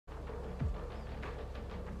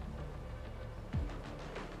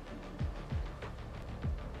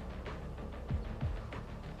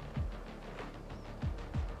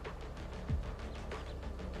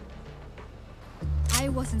I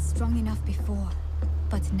wasn't strong enough before,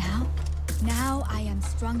 but now I am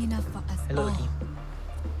strong enough for us Hello, all. team.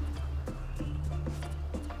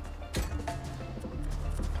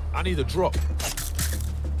 I need a drop.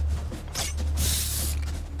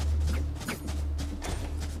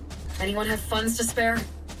 Anyone have funds to spare?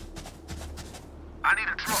 I need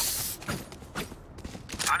a drop.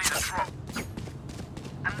 I need a drop.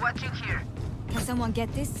 I'm watching here. Can someone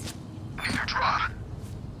get this? I need a drop.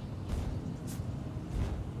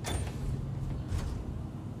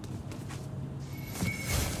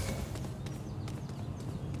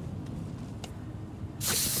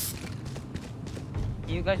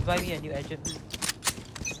 You guys buy me a new agent.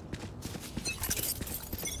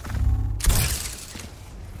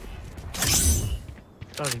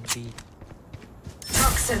 Sorry, B.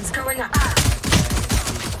 Toxins going up.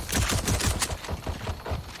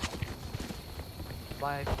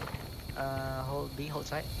 5. Hold B, hold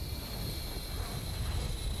side.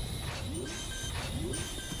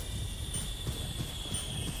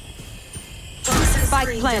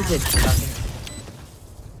 Spike planted.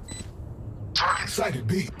 Target sighted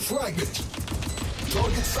B. Flag it.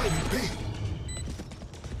 Target sighted B.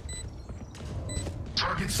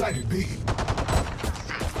 Target sighted B.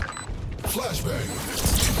 Flashbang.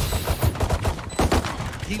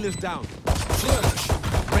 Healer's down. Flash.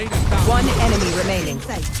 Rain is down. One enemy remaining.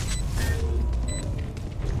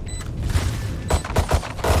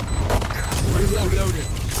 Reloaded.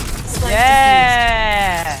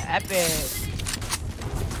 Yeah! Epic!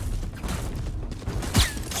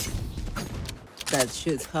 That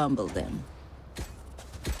should humble them.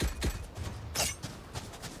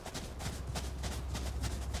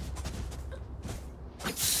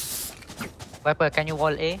 Viper, can you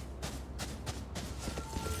wall A?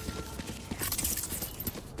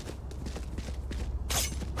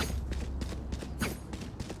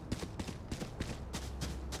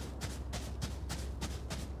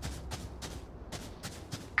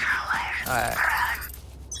 Alright.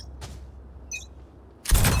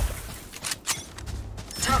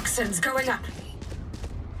 Toxins going up.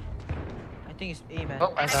 I think it's A, man.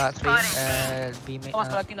 Oh, I got 3. B, mate. Someone's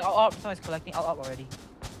collecting the up. Someone's collecting up already.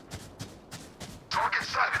 Target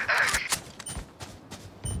sighted A.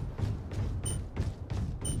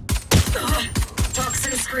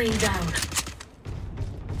 Toxin screen down.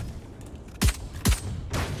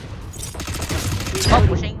 Oh,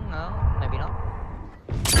 pushing? No, maybe not.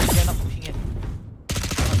 They're not pushing it.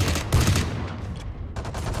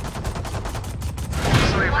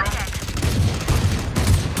 Sorry, bro.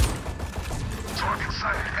 Target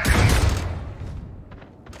sighted A.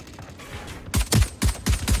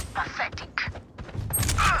 Pathetic.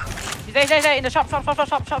 He's there, in the shop.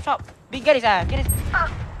 B, get his ass, get his.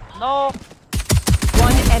 No!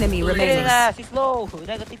 One enemy Get his remaining. ass, he's low.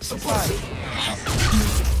 Negative 65.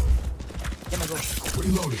 Get my go.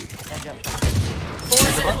 Reloading. Good job. 4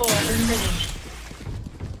 remaining.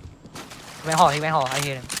 He went hall, I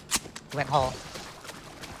hear him. He went hall.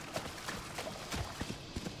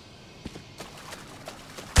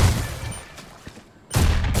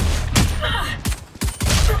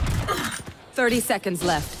 Seconds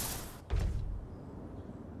left.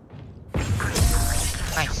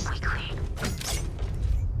 Nice.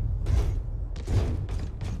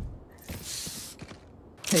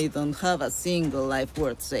 They don't have a single life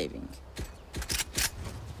worth saving.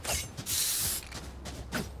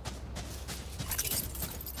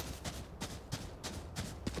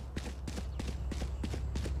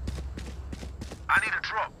 I need a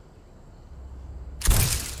drop.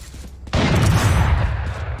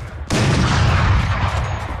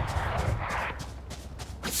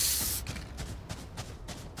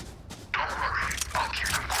 Don't worry, I'll keep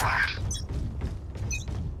them quiet.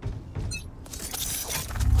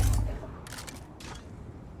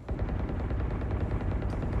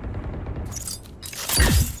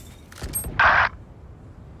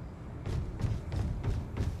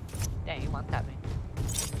 Damn, you want that, man.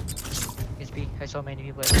 It's B. I saw many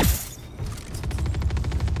people.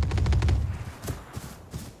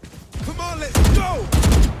 Come on, let's go!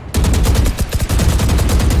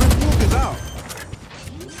 Let's walk this out.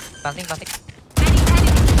 Planting.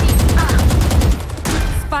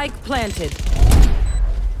 Spike planted.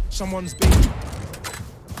 Someone's been.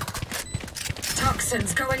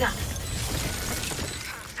 Toxins going up.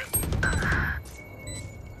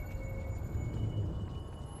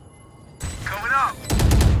 Going up.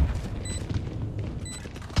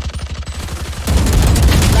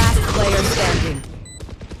 Last player standing.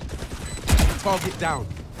 Target down.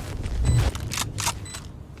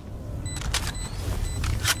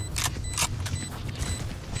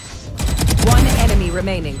 One enemy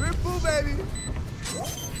remaining. Triple, baby.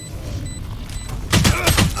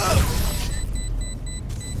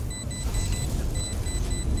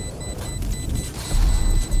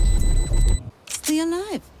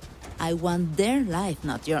 I want their life,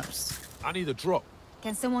 not yours. I need a drop.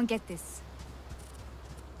 Can someone get this?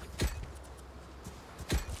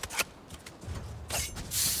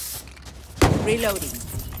 Reloading.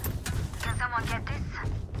 Can someone get this?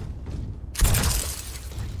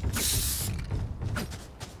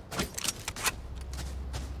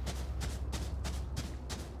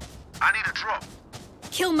 I need a drop.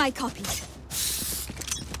 Kill my copy.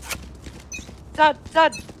 Done.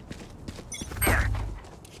 There.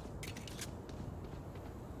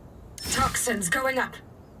 Toxins going up.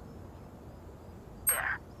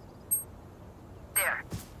 There. There.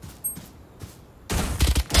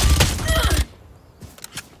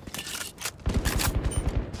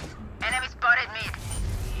 Enemy spotted mid.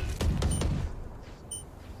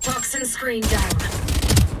 Toxin screen down.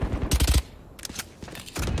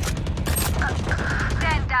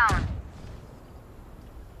 Stand down.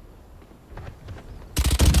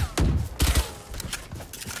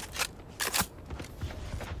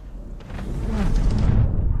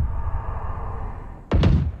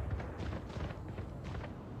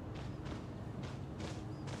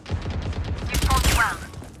 You fought well.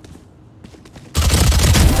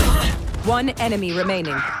 One enemy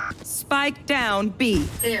remaining. Spike down B.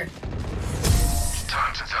 There.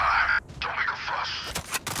 Time to die. Don't make a fuss.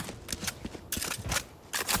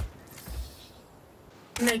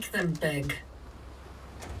 Make them beg.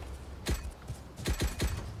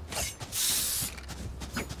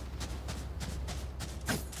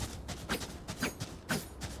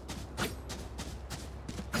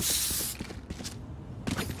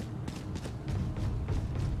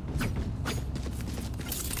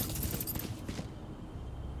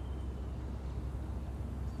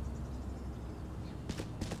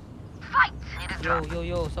 Fight! Need a drop.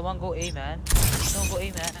 Yo. Someone go A, man. Someone go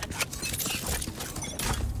A, man.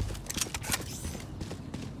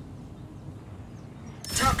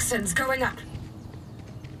 Toxins going up.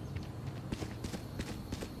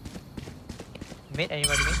 Mid,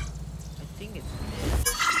 anybody mid? I think it's mid.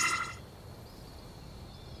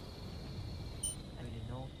 I really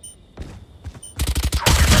know.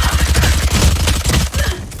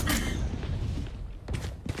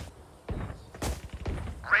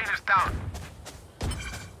 Rain is down.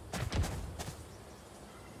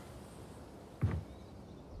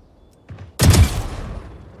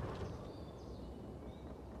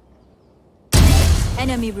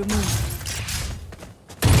 Enemy removed.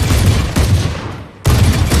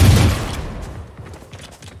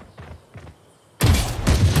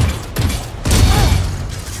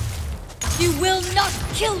 You will not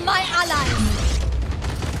kill my ally!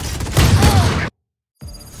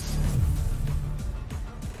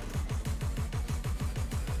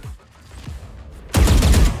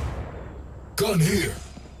 Gun here.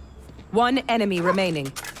 One enemy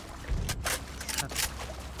remaining.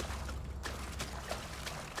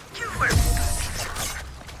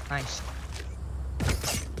 Nice.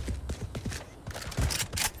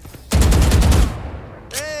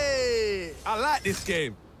 Hey, I like this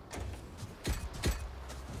game.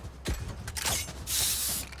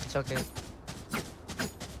 It's okay.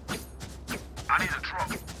 I need a drop.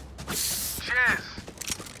 Cheers.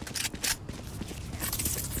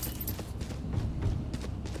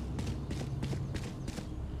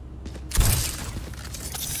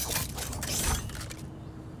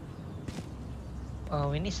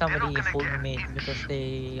 We need somebody full mid because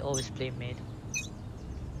they always play mid.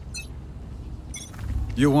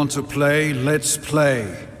 You want to play? Let's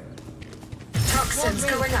play. Toxins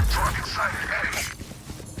going up. Target sighted.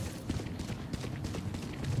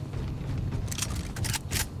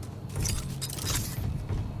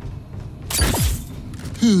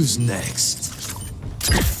 Who's next?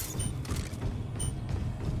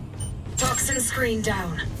 Toxin screen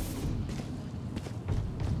down.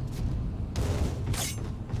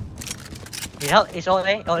 Need help? It's Ole,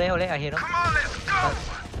 I hear him. Come on, let's go.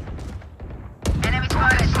 Enemy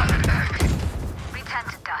spotted. Return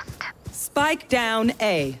to dust. Spike down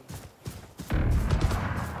A.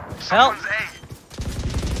 Help! Someone's A.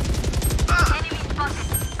 Enemy spotted.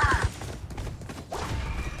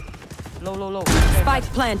 Low. Spike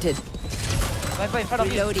planted. Right in front of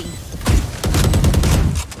you. Reloading.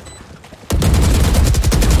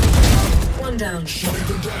 One down.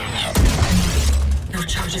 No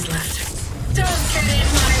charges left. Don't get in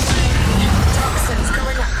my way. Toxins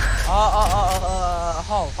going up.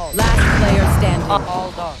 Hold. Last player standing.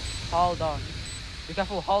 Hold on. Be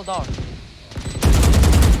careful, hold on.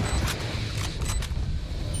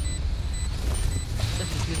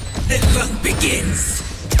 The hunt begins.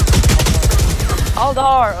 Hold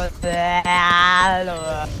on.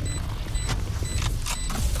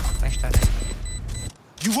 Nice try.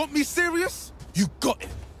 You want me serious? You got it.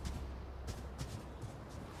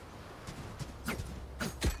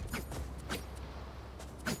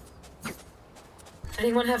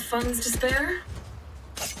 Anyone have funds to spare?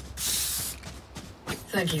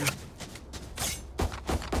 Thank you.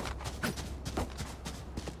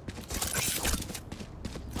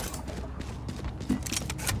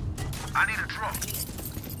 I need a drop.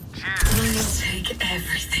 Cheers. I will take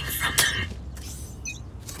everything from them.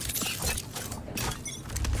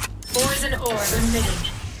 Poison orb emitting.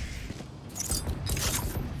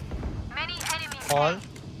 Many enemies. All.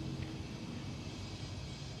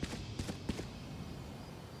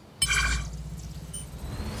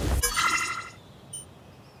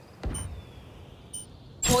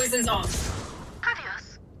 Poison's off.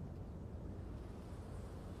 Adios.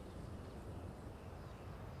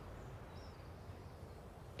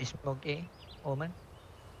 They smoked A. Omen.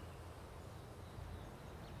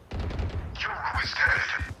 Hero is dead.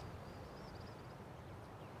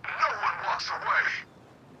 No one walks away.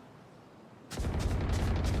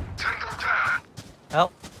 Tango down.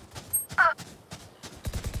 Help.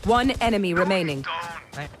 One enemy remaining.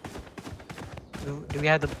 Don't. Right. Do we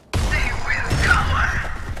have the... They will cover.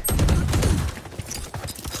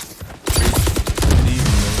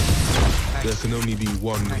 There can only be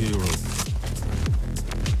one hero.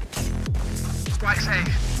 Spike's A.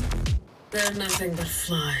 They're nothing but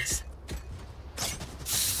flies.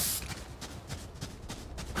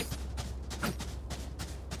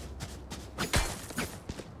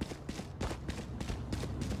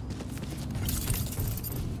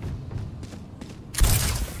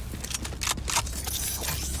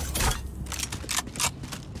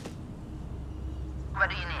 What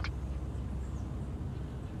do you need?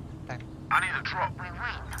 Time. I need a drop. We win.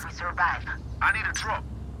 We survive. I need a drop.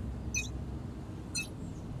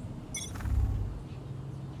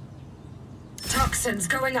 Toxins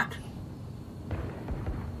going up.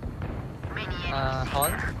 Many Hall.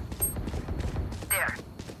 enemies. There.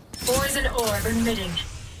 Poison orb emitting.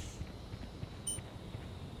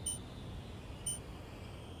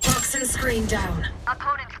 Toxin screen down.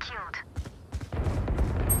 Opponent killed.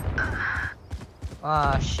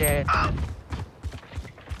 Ah, shit. I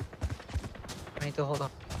need to hold on.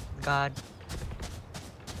 God.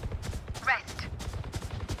 Rest.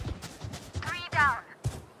 3 down.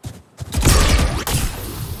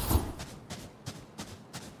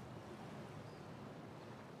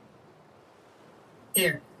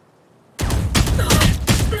 Here.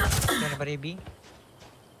 Anybody B?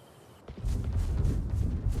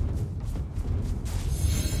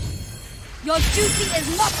 Your duty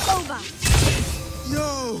is not over.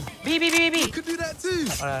 Yo, B, B, B, B, you B. could do that too.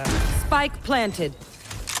 Spike planted.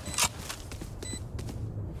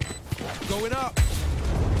 Going up.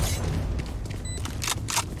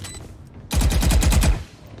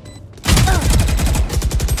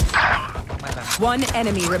 My bad. One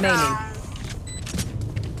enemy remaining.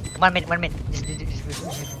 1 minute, 1 minute.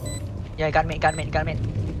 Yeah, got me.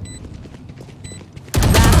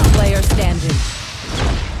 Last player standing.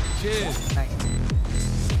 Cheers. Nice.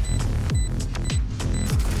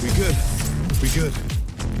 We good. We good.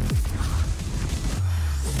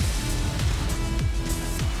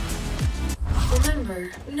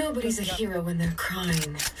 Remember, nobody's a hero when they're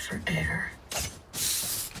crying for air.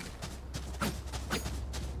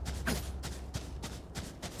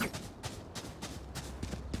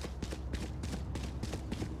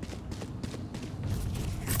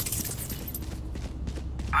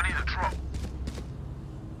 I need a drop.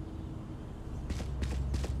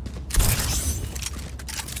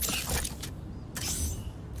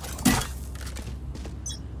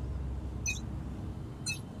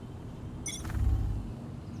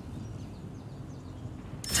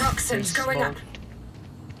 Toxins going up.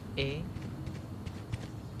 A.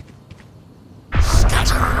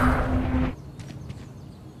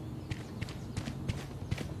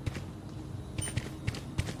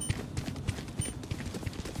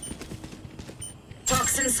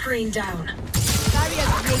 Toxin screen down.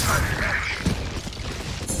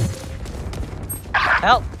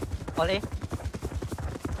 Help! All A.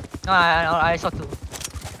 No, I saw 2.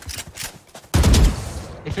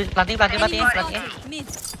 If it's planting A. Mid.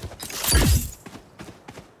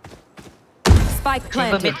 Spike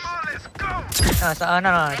Chamber planted. mid. Oh, let's go. No.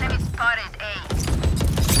 Enemy spotted A.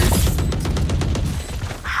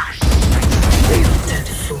 Dead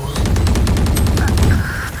fool.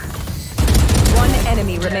 One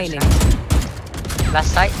enemy remaining.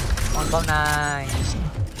 Last side. On bomb, nice.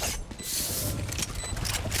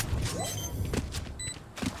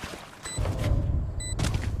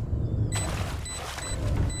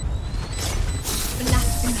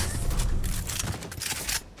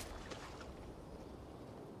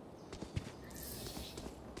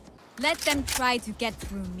 Let them try to get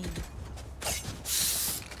through me.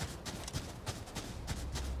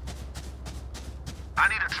 I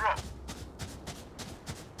need a drop.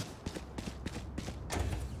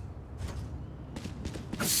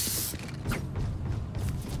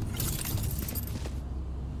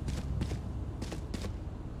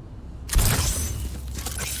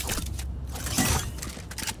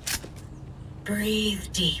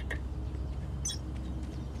 Breathe deep.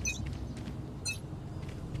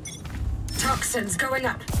 Toxins going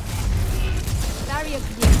up. Barrier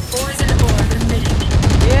clear. Poison orb emitting.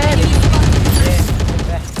 Yeah.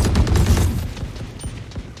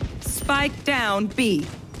 Spike down B.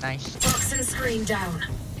 Nice. Toxin screen down.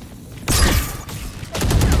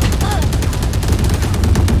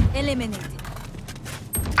 Eliminated.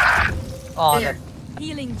 Oh, There. that.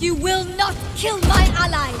 Healing. You will not kill my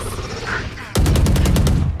allies.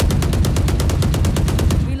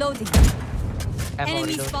 Reloading. Ammo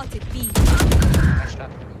Enemy reload. spotted B. Nice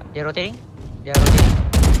shot. They're rotating. They're rotating.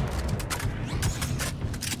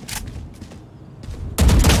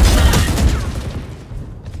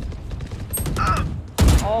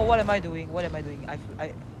 Oh, what am I doing? What am I doing?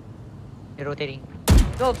 They're rotating.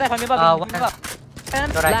 Go, tap on me, One.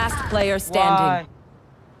 Right. Last player standing. Why?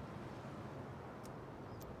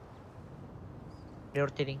 They're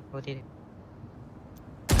rotating, rotating.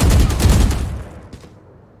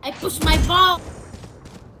 I push my ball.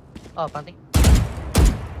 Oh, planting.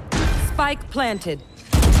 Spike planted.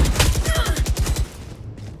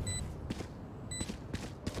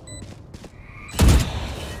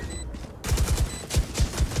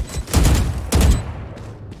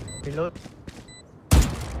 Reload.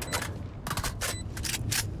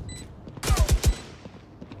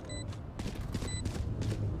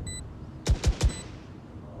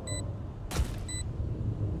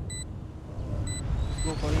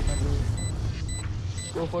 Go for it, my bro.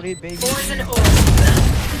 Go for it, baby. Poison orb.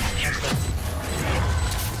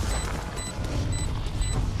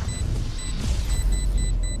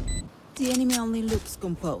 The enemy only looks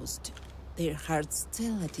composed. Their hearts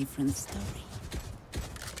tell a different story.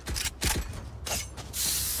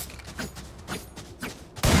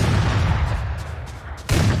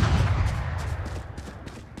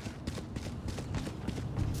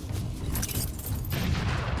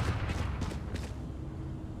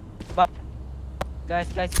 But guys,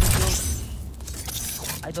 let's go.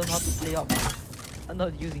 I don't know how to play up. I'm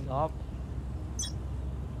not using up.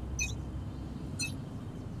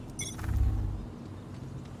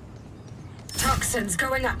 Toxins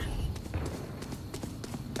going up.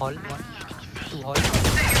 Hall, one, two hall.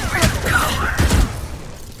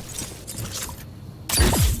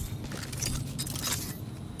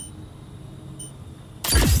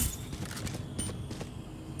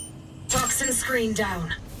 Toxin screen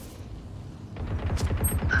down.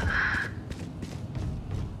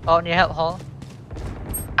 Oh, near help hall.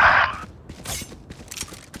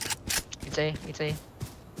 It's A, it's A.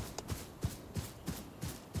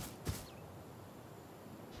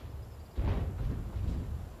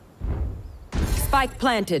 Spike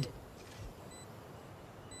planted.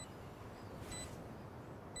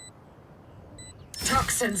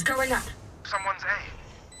 Toxins going up. Someone's A.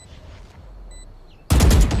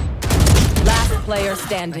 Last player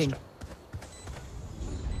standing.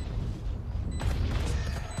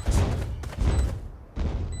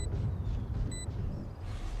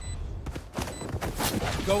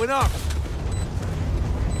 Going up.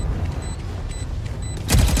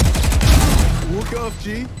 Walk it off,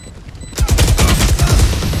 G.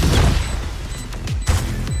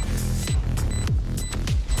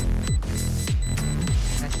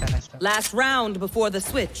 Nice shot, nice shot. Last round before the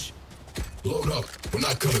switch. Load up. We're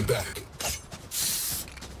not coming back.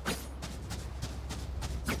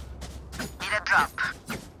 Need a drop.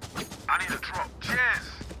 I need a drop.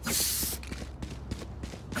 Cheers.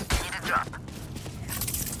 Need a drop.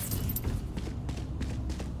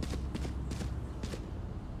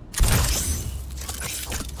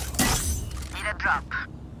 Need a drop.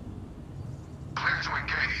 Clear to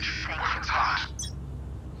engage. Weapons hot.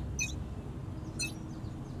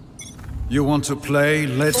 You want to play?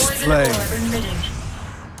 Let's Poison play. orb emitting.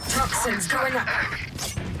 Toxins going up.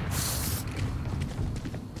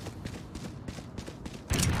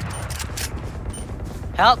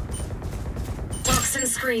 Help! Toxin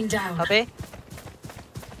screen down. Help A.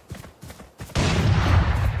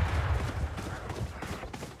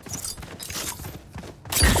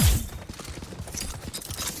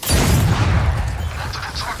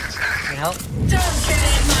 Can you help? Don't get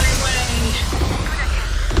in my way.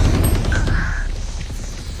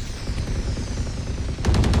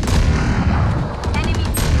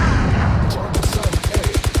 Target site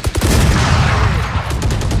A.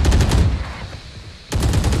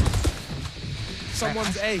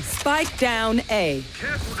 Someone's A. Spike down A.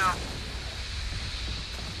 Careful now.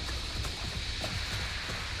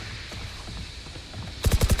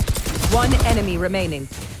 One enemy remaining.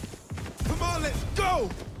 Come on, let's go!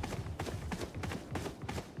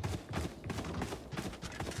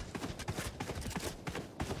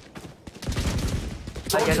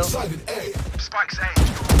 Target sighted A. Spike's A.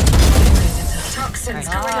 Toxins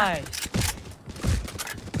going up. Nice.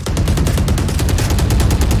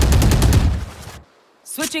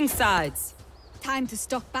 Switching sides. Time to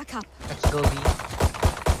stock back up. Let's go, B.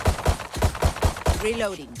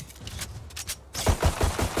 Reloading.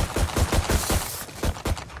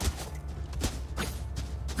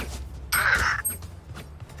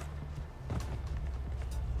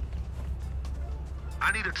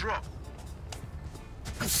 I need a drop.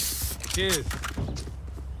 Cheers.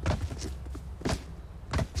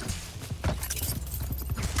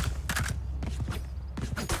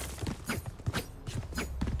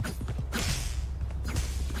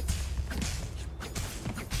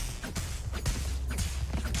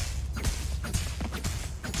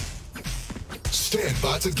 Stand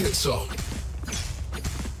by to get some.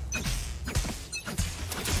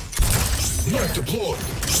 Knife deployed.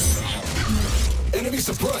 Enemy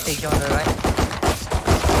suppressed. Take you on the right.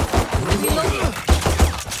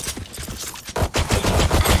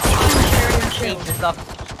 Take this up.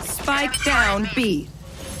 Spike down B.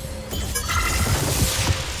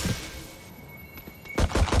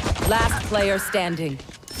 Last player standing.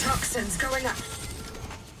 Toxins going up.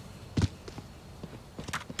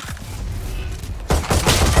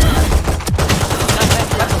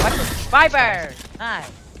 Viper!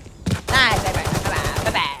 Nice. Nice, Viper.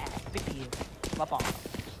 Bye-bye. Big deal. Bye-bye.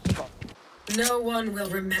 No one will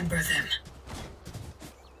remember them.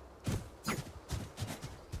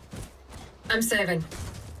 I'm saving.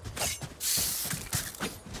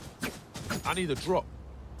 I need a drop.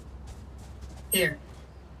 Here.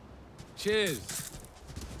 Cheers.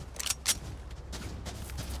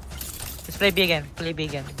 Let's play B again. Play B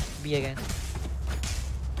again. B again.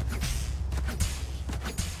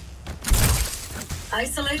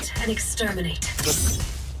 Isolate and exterminate.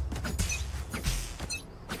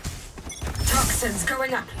 Toxins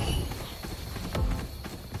going up.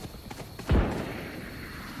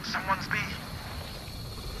 Someone's B.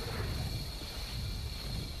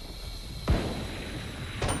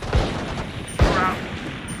 You're out.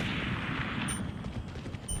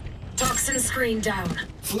 Toxin screen down.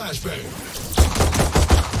 Flashbang.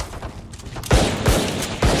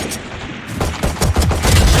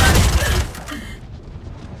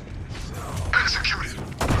 Executed.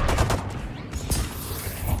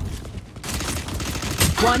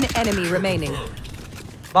 One enemy remaining.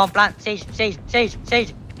 Bomb plant. Sage, sage, sage,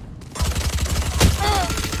 sage.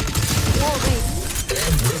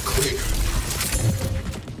 And we're clear.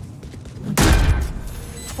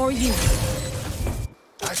 For you.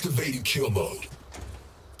 Activating kill mode.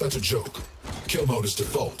 That's a joke. Kill mode is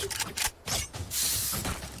default.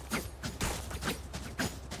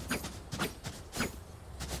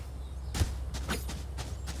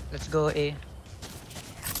 Let's go A.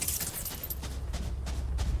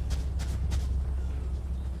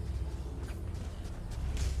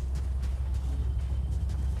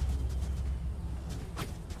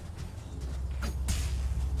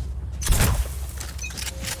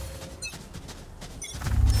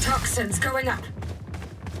 Toxins going up.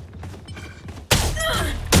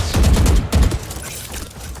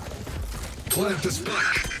 Plant the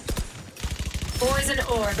spike. Poison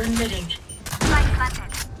orb emitting.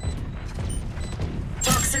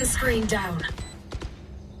 Toxin screen down.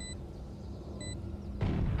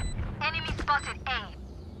 Enemy spotted A.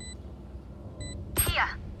 Here.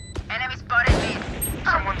 Enemy spotted B.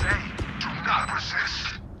 Someone's A. Do not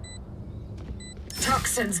resist.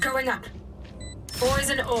 Toxins going up.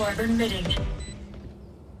 Poison orb emitting.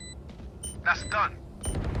 That's done.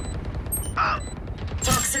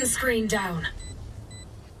 Toxin screen down.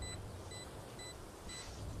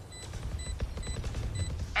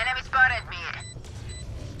 Enemy spotted me.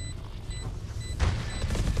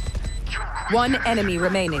 One enemy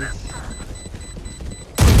remaining.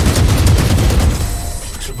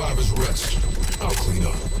 Survivors rest. I'll clean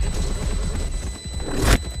up.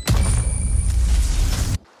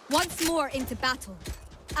 Once more into battle.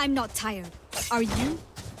 I'm not tired. Are you?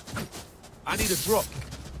 I need a drop.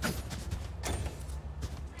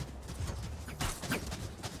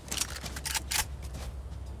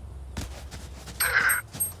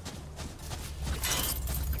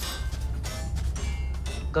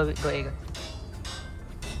 Go A. Go.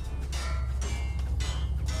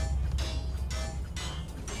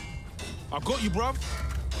 I got you, bruv.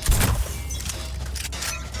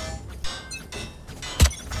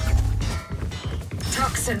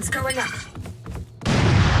 Toxins going up.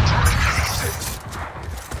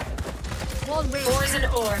 Poison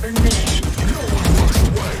orb emitting.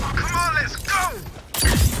 Come on, let's go!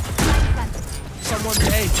 Someone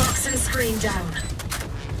A. Toxin screen down.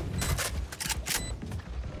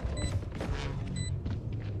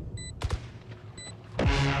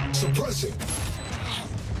 Suppressing.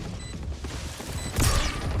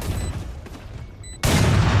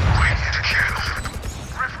 Ready to kill.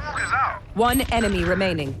 Rift Walker's out. One enemy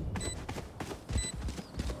remaining.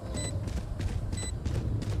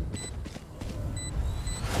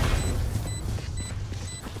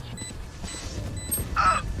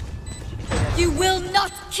 You will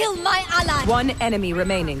not kill my ally! One enemy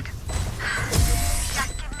remaining.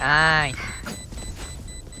 Nice.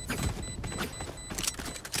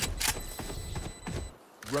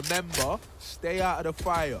 Remember, stay out of the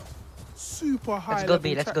fire. Super high Let's go level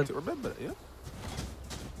B, let's go. tactic. Remember that, yeah?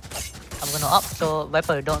 I'm gonna up, so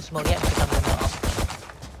Viper, don't smoke yet because I'm gonna up.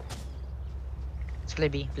 Let's play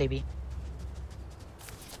B, play B.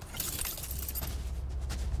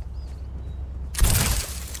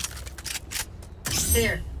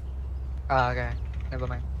 There. Ah, okay. Never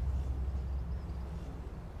mind.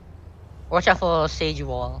 Watch out for Sage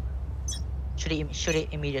Wall. Shoot it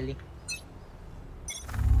immediately.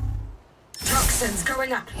 Toxins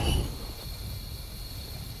going up.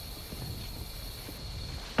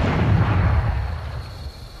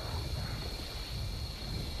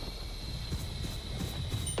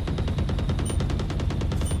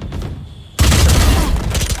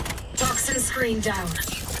 Toxin screen down.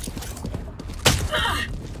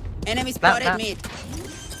 Enemy Plant, spotted plant. mid.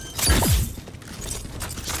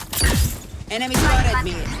 Enemy spotted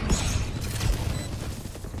mid.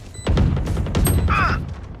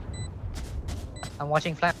 I'm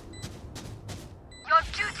watching flat. Your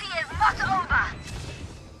duty is not over.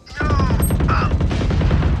 No.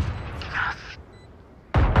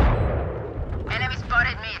 Enemy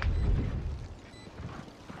spotted mid.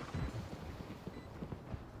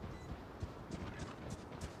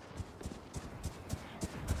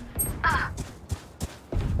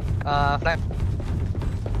 Flat.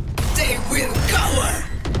 They will cover.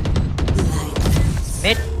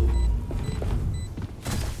 Mid.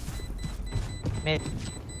 Mid.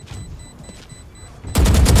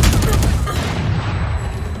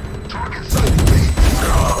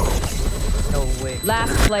 No way.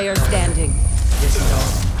 Last player standing.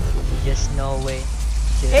 Just no way.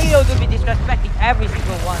 KO to be disrespecting every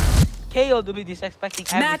single one. KO to be disrespecting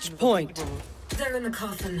every Match single point. people. They're in the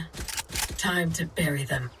coffin. Time to bury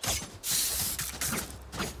them.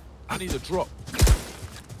 I need a drop.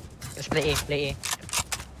 Let's play A, play A.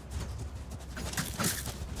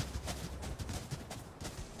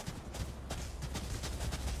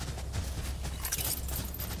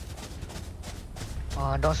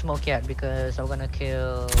 Don't smoke yet because I'm gonna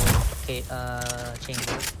kill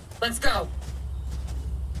Chamber. Let's go.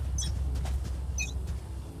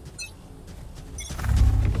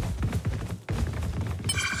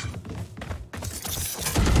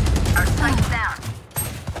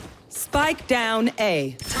 Spike down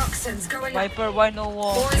A. Toxins going up. Viper, why no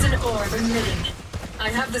wall? Poison orb emitting. I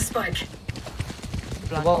have the spike.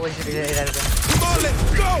 The wall is really irrelevant. Come on, let's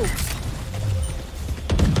go!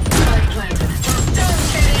 Spike planted. Don't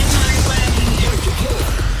get in my way.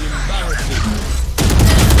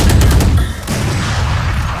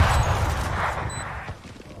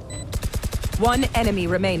 One enemy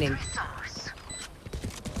remaining.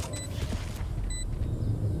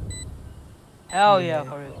 Hell yeah,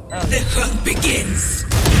 for it. Hell yeah. hunt begins.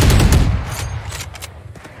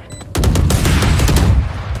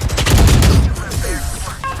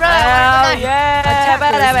 Hell yeah!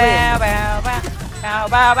 Attackers win. Bow, bow,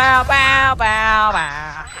 bow, bow, bow, bow, bow,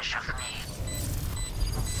 bow.